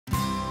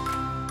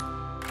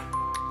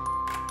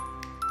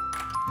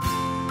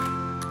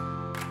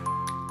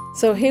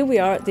So here we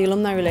are at the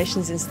Alumni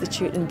Relations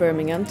Institute in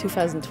Birmingham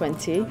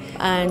 2020,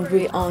 and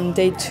we're on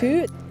day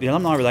 2. The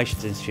Alumni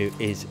Relations Institute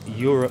is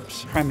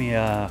Europe's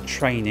premier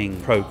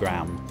training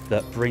programme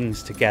that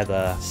brings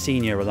together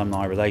senior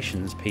alumni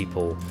relations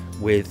people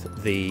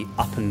with the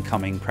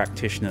up-and-coming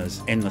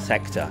practitioners in the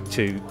sector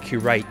to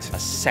curate a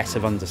set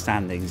of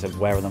understandings of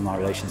where alumni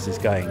relations is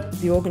going.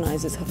 The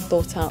organisers have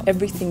thought out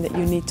everything that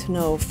you need to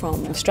know,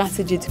 from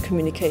strategy to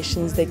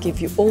communications. They give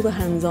you all the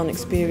hands-on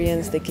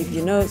experience, they give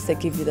you notes, they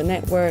give you the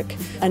network,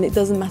 and it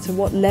doesn't matter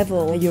what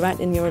level you're at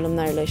in your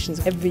alumni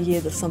relations. Every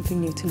year there's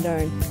something new to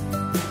learn.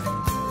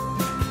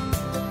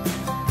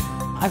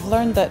 I've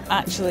learned that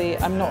actually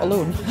I'm not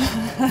alone.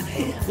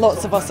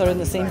 Lots of us are in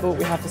the same boat,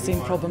 we have the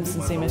same problems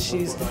and same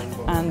issues,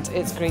 and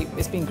it's great.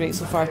 It's been great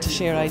so far to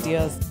share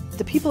ideas.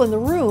 The people in the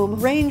room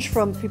range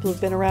from people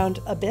who've been around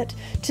a bit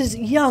to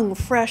young,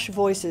 fresh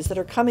voices that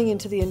are coming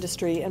into the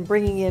industry and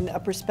bringing in a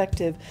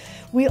perspective.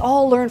 We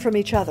all learn from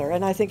each other,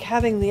 and I think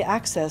having the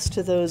access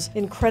to those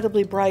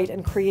incredibly bright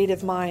and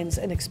creative minds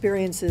and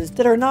experiences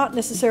that are not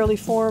necessarily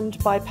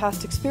formed by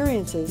past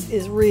experiences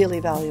is really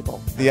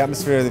valuable. The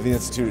atmosphere of the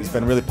Institute has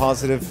been really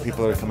positive.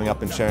 People are coming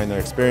up and sharing their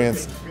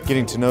experience,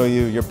 getting to know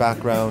you, your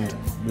background,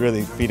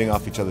 really feeding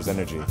off each other's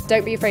energy.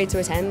 Don't be afraid to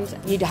attend.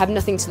 You have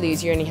nothing to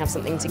lose, you only have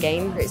something to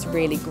gain. It's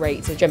really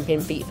great to jump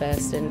in feet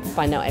first and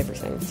find out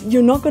everything.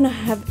 You're not going to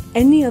have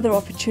any other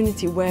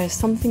opportunity where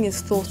something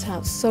is thought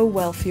out so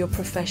well for your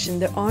profession.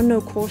 There are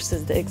no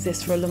courses that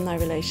exist for alumni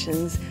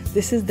relations.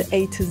 This is the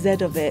A to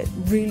Z of it,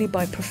 really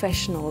by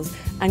professionals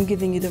and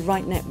giving you the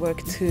right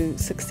network to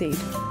succeed.